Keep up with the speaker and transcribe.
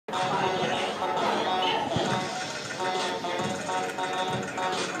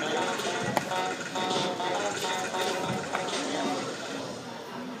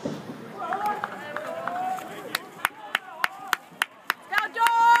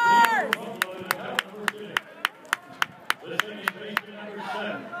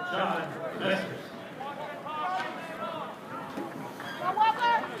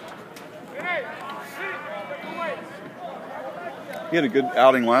He had a good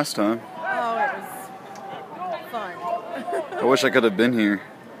outing last time. Oh, it was fun. I wish I could have been here.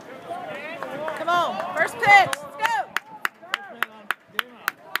 Come on, first pitch. Let's go.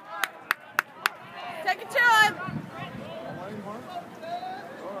 Take it to him.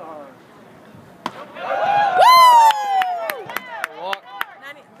 Woo!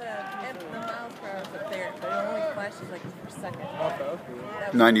 90, the miles per hour up there. The only flash is like per second.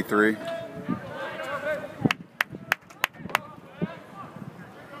 93.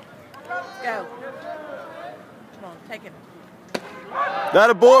 Go. Come on, take it.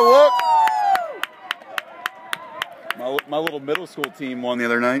 That a boy, walk. My little middle school team won the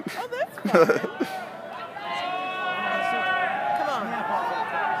other night. Oh, that's fun. Come on.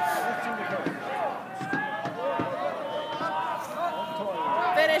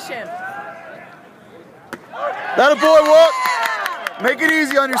 Finish him. That a boy, walk. Make it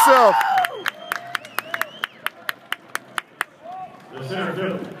easy on yourself. The center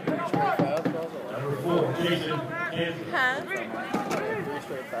fielder. Number 4, Jason Hansen. Huh?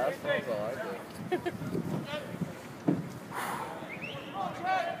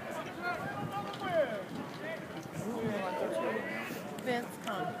 Vince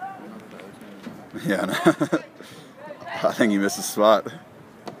Conn. Yeah, no. I think he missed a spot.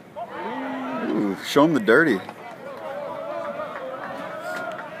 Ooh, show him the dirty.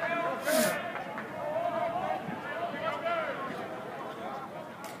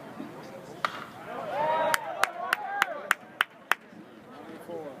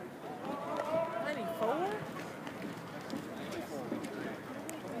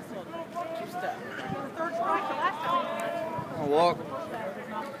 Walk.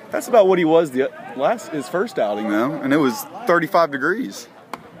 That's about what he was his first outing though, and it was 35 degrees.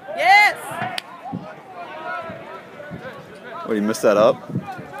 Yes. What, he missed that up?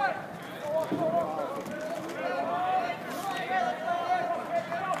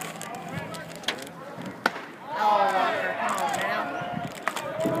 Oh, Walker, come on now.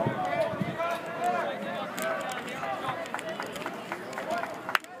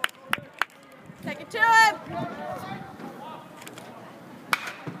 Take it to him.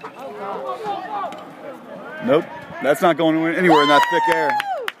 Nope, that's not going anywhere in that thick air.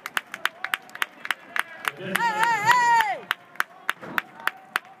 Hey!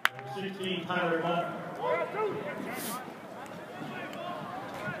 Number 16, Tyler Moulton.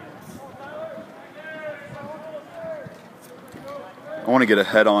 I want to get a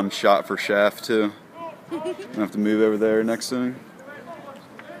head-on shot for Shaft too. I have to move over there next to him.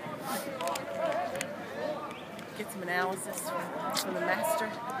 Get some analysis from the master.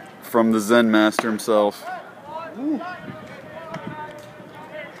 From the Zen master himself. Ooh.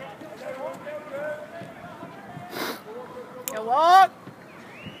 Go walk.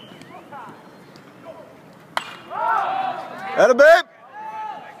 Atta babe!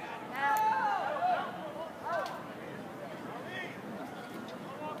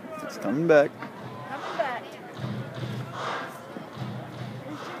 It's coming back. Coming back.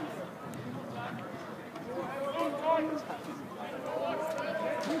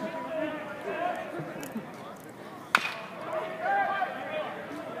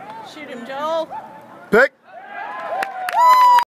 Shoot him, Joel.